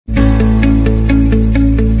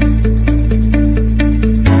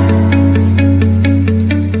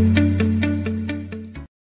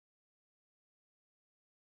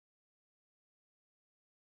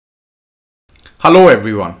Hello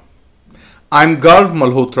everyone, I'm Garv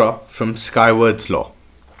Malhotra from Skywards Law.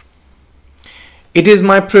 It is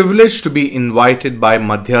my privilege to be invited by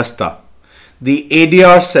Madhyasthta, the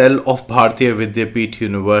ADR Cell of Bharati Vidyapeeth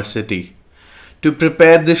University, to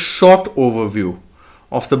prepare this short overview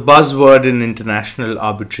of the buzzword in international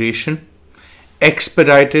arbitration,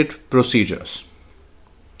 Expedited Procedures.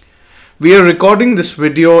 We are recording this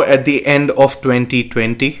video at the end of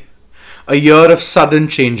 2020, a year of sudden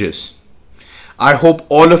changes. I hope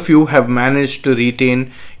all of you have managed to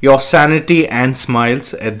retain your sanity and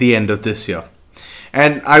smiles at the end of this year.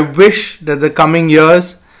 And I wish that the coming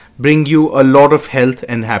years bring you a lot of health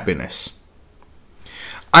and happiness.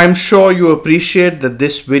 I'm sure you appreciate that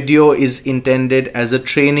this video is intended as a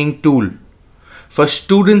training tool for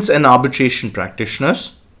students and arbitration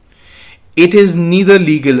practitioners. It is neither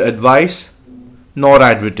legal advice nor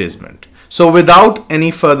advertisement. So without any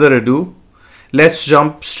further ado, let's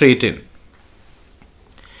jump straight in.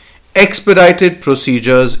 Expedited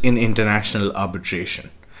procedures in international arbitration.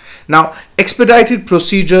 Now, expedited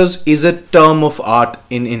procedures is a term of art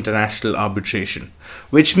in international arbitration,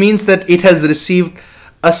 which means that it has received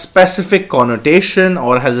a specific connotation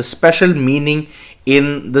or has a special meaning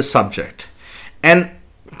in the subject. And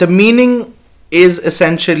the meaning is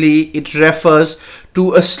essentially, it refers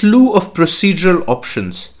to a slew of procedural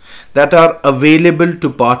options that are available to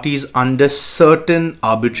parties under certain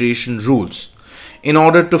arbitration rules in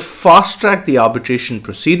order to fast-track the arbitration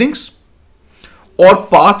proceedings or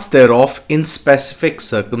parts thereof in specific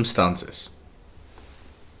circumstances.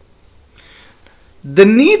 The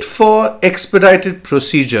need for expedited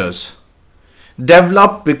procedures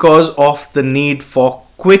developed because of the need for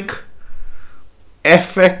quick,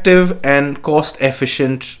 effective and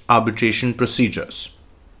cost-efficient arbitration procedures.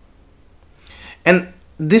 And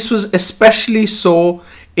this was especially so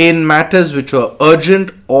in matters which were urgent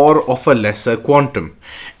or of a lesser quantum.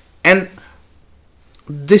 And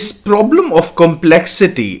this problem of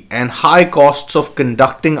complexity and high costs of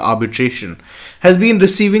conducting arbitration has been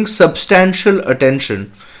receiving substantial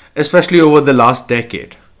attention, especially over the last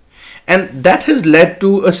decade. And that has led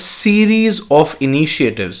to a series of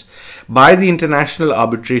initiatives by the international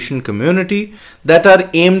arbitration community that are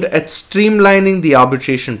aimed at streamlining the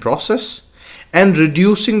arbitration process and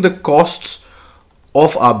reducing the costs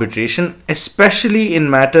of arbitration, especially in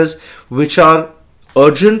matters which are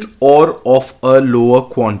urgent or of a lower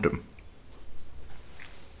quantum.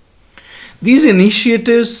 These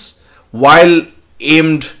initiatives, while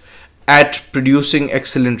aimed at producing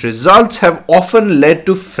excellent results, have often led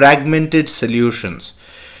to fragmented solutions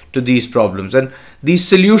to these problems. And these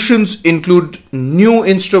solutions include new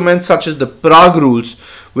instruments such as the Prague rules,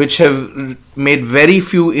 which have made very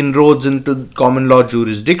few inroads into common law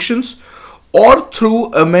jurisdictions, or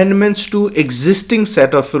through amendments to existing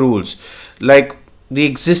set of rules like the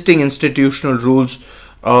existing institutional rules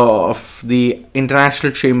of the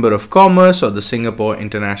International Chamber of Commerce or the Singapore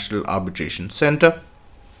International Arbitration Center.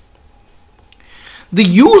 The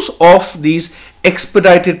use of these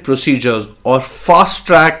expedited procedures or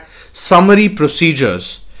fast-track summary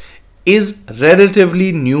procedures is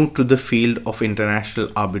relatively new to the field of international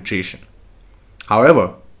arbitration.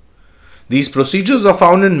 However, these procedures are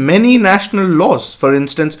found in many national laws, for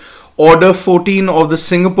instance, Order 14 of the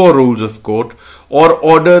Singapore Rules of Court or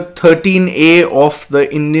Order 13A of the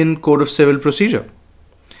Indian Code of Civil Procedure.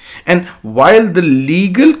 And while the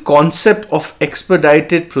legal concept of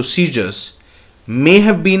expedited procedures may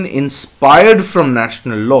have been inspired from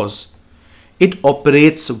national laws, it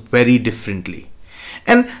operates very differently.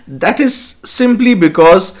 And that is simply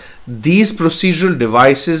because these procedural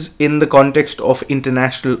devices in the context of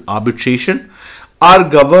international arbitration are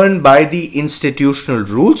governed by the institutional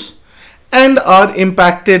rules and are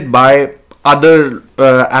impacted by other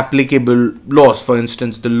applicable laws, for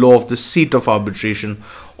instance, the law of the seat of arbitration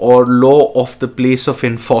or law of the place of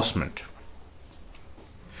enforcement.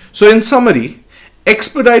 So in summary,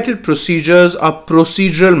 expedited procedures are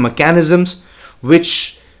procedural mechanisms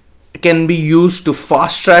which can be used to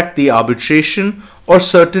fast-track the arbitration or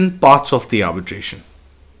certain parts of the arbitration.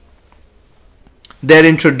 Their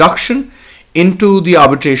introduction into the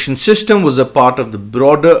arbitration system was a part of the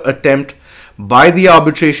broader attempt by the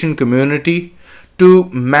arbitration community to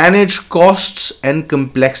manage costs and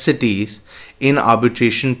complexities in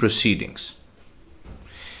arbitration proceedings.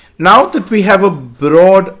 Now that we have a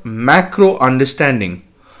broad macro understanding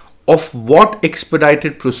of what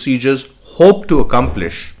expedited procedures hope to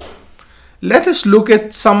accomplish, let us look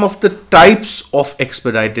at some of the types of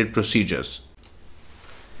expedited procedures.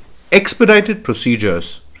 Expedited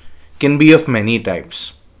procedures can be of many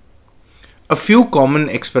types. A few common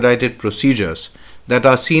expedited procedures that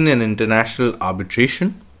are seen in international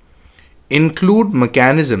arbitration include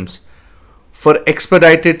mechanisms for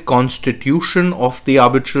expedited constitution of the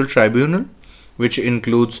arbitral tribunal, which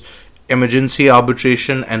includes emergency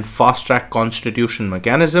arbitration and fast-track constitution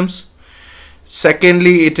mechanisms.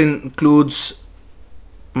 Secondly, it includes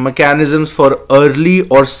mechanisms for early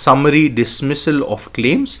or summary dismissal of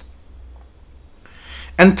claims.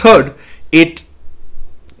 And third, it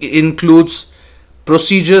includes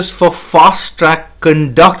procedures for fast-track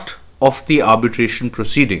conduct of the arbitration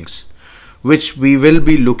proceedings, which we will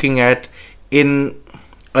be looking at in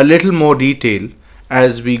a little more detail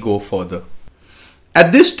as we go further.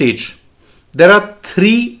 At this stage, there are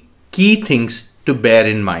three key things to bear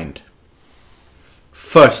in mind.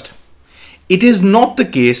 First, it is not the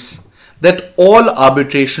case that all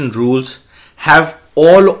arbitration rules have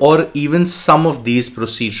all or even some of these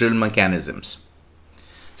procedural mechanisms.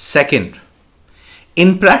 Second,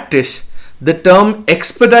 in practice, the term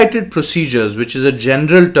expedited procedures, which is a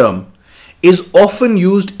general term, is often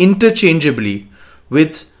used interchangeably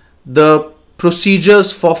with the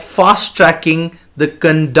procedures for fast-tracking the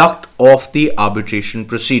conduct of the arbitration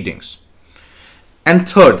proceedings. And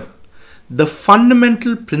third, the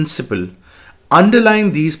fundamental principle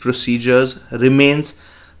underlying these procedures remains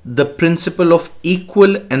the principle of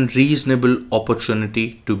equal and reasonable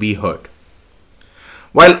opportunity to be heard.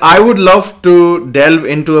 While I would love to delve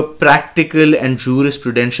into a practical and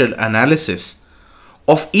jurisprudential analysis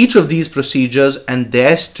of each of these procedures and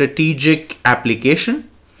their strategic application,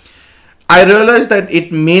 I realize that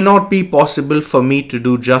it may not be possible for me to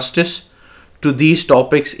do justice to these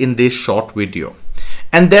topics in this short video,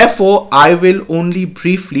 and therefore I will only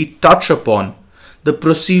briefly touch upon the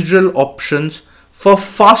procedural options for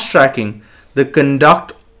fast-tracking the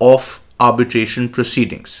conduct of arbitration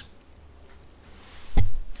proceedings.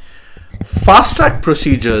 Fast-track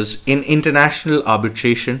procedures in international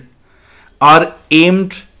arbitration are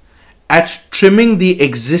aimed at trimming the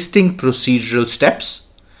existing procedural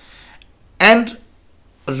steps and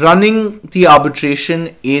running the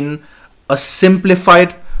arbitration in a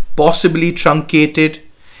simplified, possibly truncated,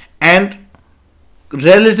 and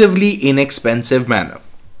relatively inexpensive manner.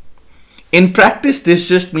 In practice, this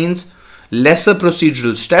just means lesser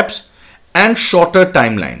procedural steps and shorter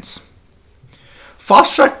timelines.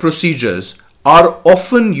 Fast-track procedures are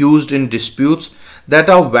often used in disputes that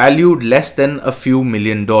are valued less than a few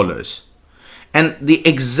 $1,000,000, and the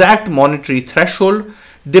exact monetary threshold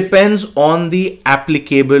depends on the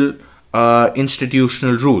applicable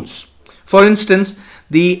institutional rules. For instance,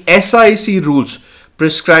 the SIC rules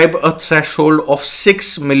prescribe a threshold of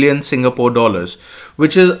 6 million Singapore dollars,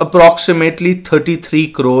 which is approximately 33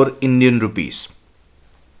 crore Indian rupees.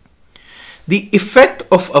 The effect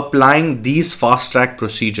of applying these fast-track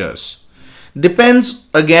procedures depends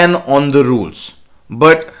again on the rules,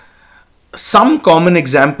 but some common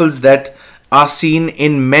examples that are seen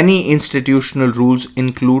in many institutional rules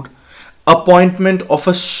include appointment of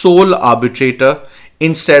a sole arbitrator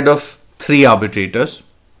instead of 3 arbitrators,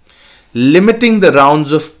 limiting the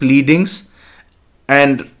rounds of pleadings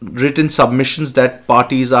and written submissions that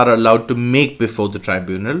parties are allowed to make before the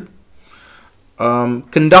tribunal,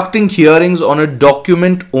 conducting hearings on a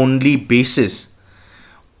document-only basis,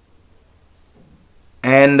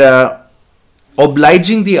 and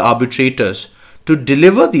obliging the arbitrators to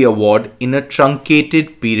deliver the award in a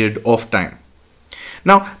truncated period of time.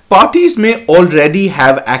 Now, parties may already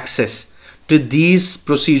have access to these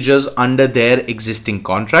procedures under their existing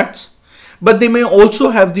contracts, but they may also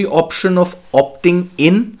have the option of opting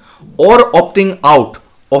in or opting out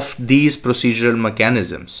of these procedural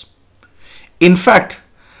mechanisms. In fact,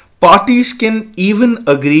 parties can even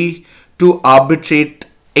agree to arbitrate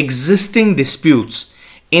existing disputes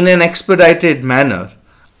in an expedited manner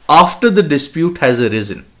after the dispute has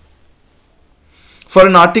arisen. For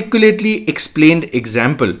an articulately explained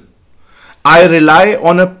example, I rely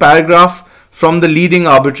on a paragraph from the leading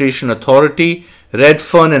arbitration authority,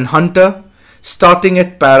 Redfern and Hunter, starting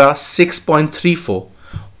at para 6.34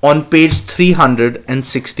 on page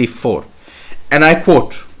 364, and I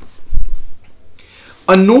quote,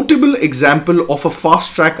 "A notable example of a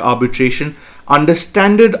fast-track arbitration under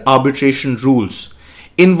standard arbitration rules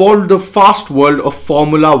involved the fast world of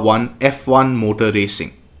Formula One F1 motor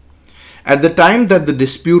racing. At the time that the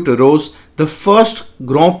dispute arose, the first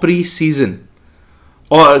Grand Prix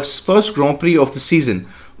of the season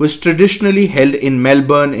was traditionally held in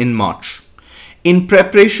Melbourne in March. In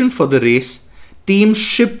preparation for the race, teams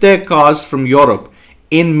shipped their cars from Europe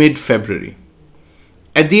in mid-February.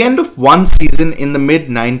 At the end of one season in the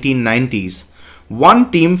mid-1990s,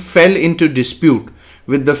 one team fell into dispute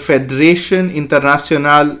with the Fédération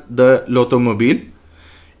Internationale de l'Automobile,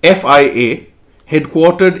 FIA,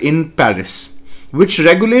 headquartered in Paris, which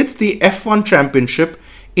regulates the F1 championship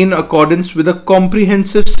in accordance with a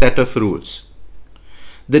comprehensive set of rules.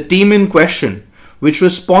 The team in question, which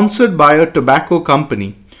was sponsored by a tobacco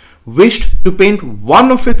company, wished to paint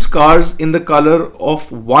one of its cars in the color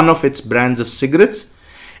of one of its brands of cigarettes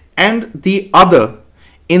and the other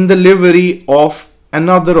in the livery of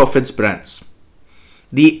another of its brands.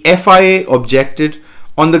 The FIA objected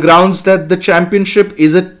on the grounds that the championship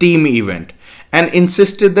is a team event and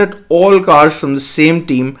insisted that all cars from the same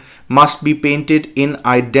team must be painted in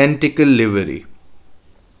identical livery.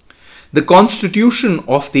 The constitution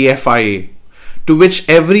of the FIA, to which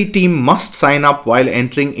every team must sign up while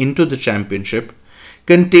entering into the championship,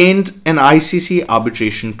 contained an ICC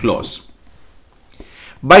arbitration clause.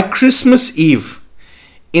 By Christmas Eve,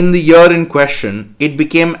 in the year in question, it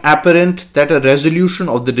became apparent that a resolution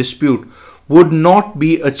of the dispute would not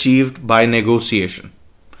be achieved by negotiation.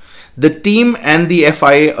 The team and the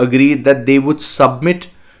FIA agreed that they would submit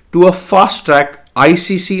to a fast-track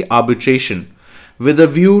ICC arbitration with a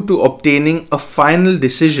view to obtaining a final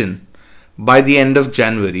decision by the end of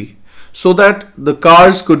January, so that the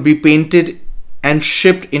cars could be painted and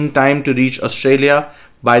shipped in time to reach Australia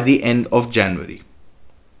by the end of February.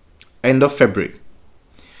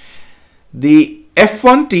 The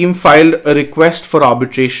F1 team filed a request for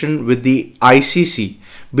arbitration with the ICC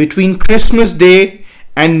between Christmas Day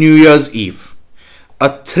and New Year's Eve. A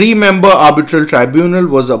 3-member arbitral tribunal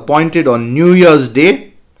was appointed on New Year's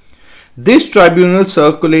Day. This tribunal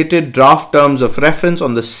circulated draft terms of reference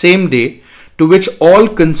on the same day, to which all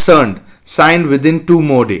concerned signed within 2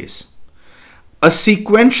 more days. A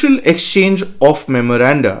sequential exchange of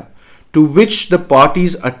memoranda, to which the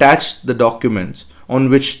parties attached the documents on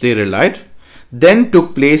which they relied, then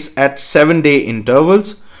took place at 7-day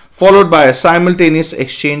intervals, followed by a simultaneous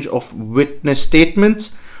exchange of witness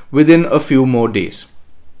statements within a few more days.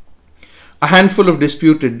 A handful of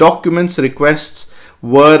disputed documents requests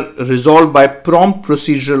were resolved by prompt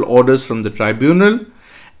procedural orders from the tribunal,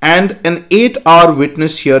 and an 8-hour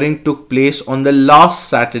witness hearing took place on the last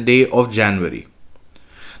Saturday of January.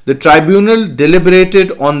 The tribunal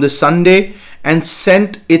deliberated on the Sunday and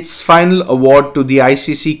sent its final award to the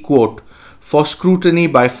ICC court for scrutiny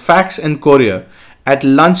by fax and courier at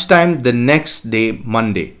lunchtime the next day,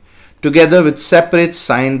 Monday, together with separate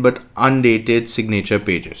signed but undated signature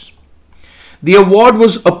pages. The award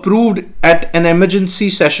was approved at an emergency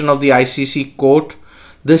session of the ICC court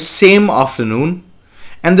the same afternoon,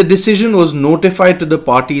 and the decision was notified to the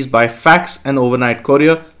parties by fax and overnight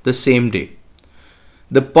courier the same day.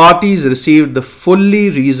 The parties received the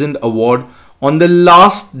fully reasoned award on the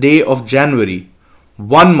last day of January,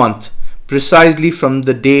 1 month precisely from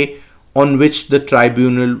the day on which the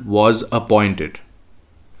tribunal was appointed.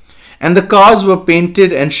 And the cars were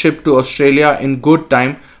painted and shipped to Australia in good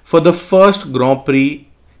time for the first Grand Prix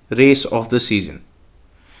race of the season.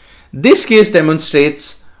 This case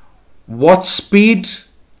demonstrates what speed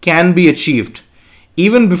can be achieved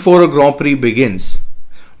even before a Grand Prix begins,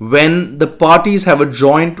 when the parties have a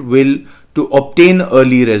joint will to obtain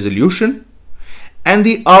early resolution and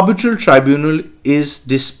the arbitral tribunal is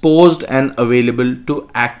disposed and available to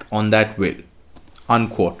act on that will.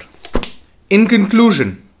 Unquote. In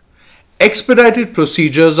conclusion, expedited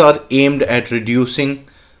procedures are aimed at reducing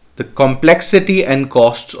the complexity and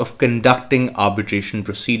costs of conducting arbitration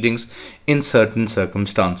proceedings in certain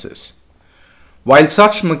circumstances. While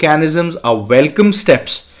such mechanisms are welcome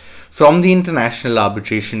steps from the international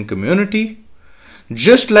arbitration community,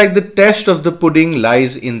 just like the test of the pudding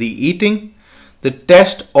lies in the eating, the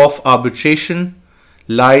test of arbitration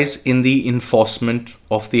lies in the enforcement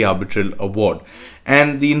of the arbitral award.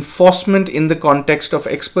 And the enforcement in the context of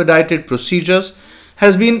expedited procedures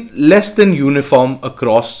has been less than uniform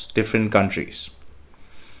across different countries.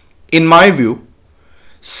 In my view,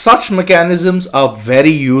 such mechanisms are very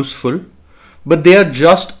useful, but they are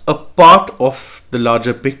just a part of the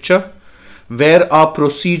larger picture where our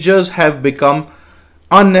procedures have become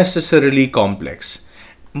unnecessarily complex.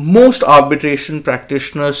 Most arbitration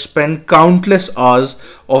practitioners spend countless hours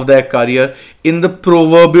of their career in the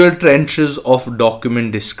proverbial trenches of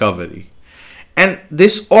document discovery, and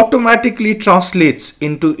this automatically translates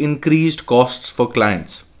into increased costs for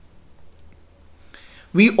clients.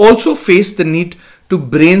 We also face the need to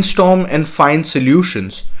brainstorm and find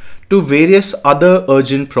solutions to various other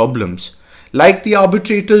urgent problems, like the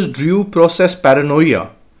arbitrator's due process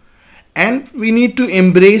paranoia, and we need to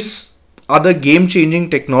embrace other game-changing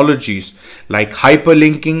technologies like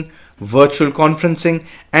hyperlinking, virtual conferencing,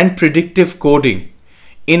 and predictive coding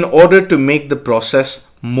in order to make the process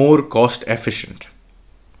more cost efficient.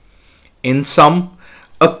 In sum,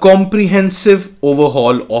 A comprehensive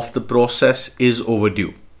overhaul of the process is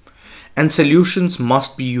overdue, and solutions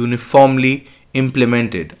must be uniformly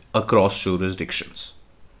implemented across jurisdictions.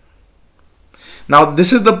 Now,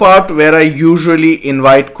 this is the part where I usually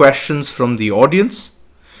invite questions from the audience.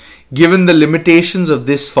 Given the limitations of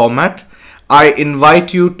this format, I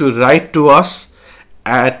invite you to write to us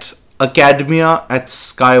at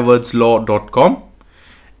academia@skywardslaw.com,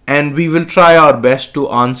 and we will try our best to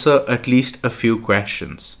answer at least a few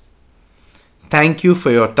questions. Thank you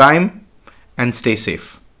for your time and stay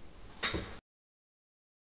safe.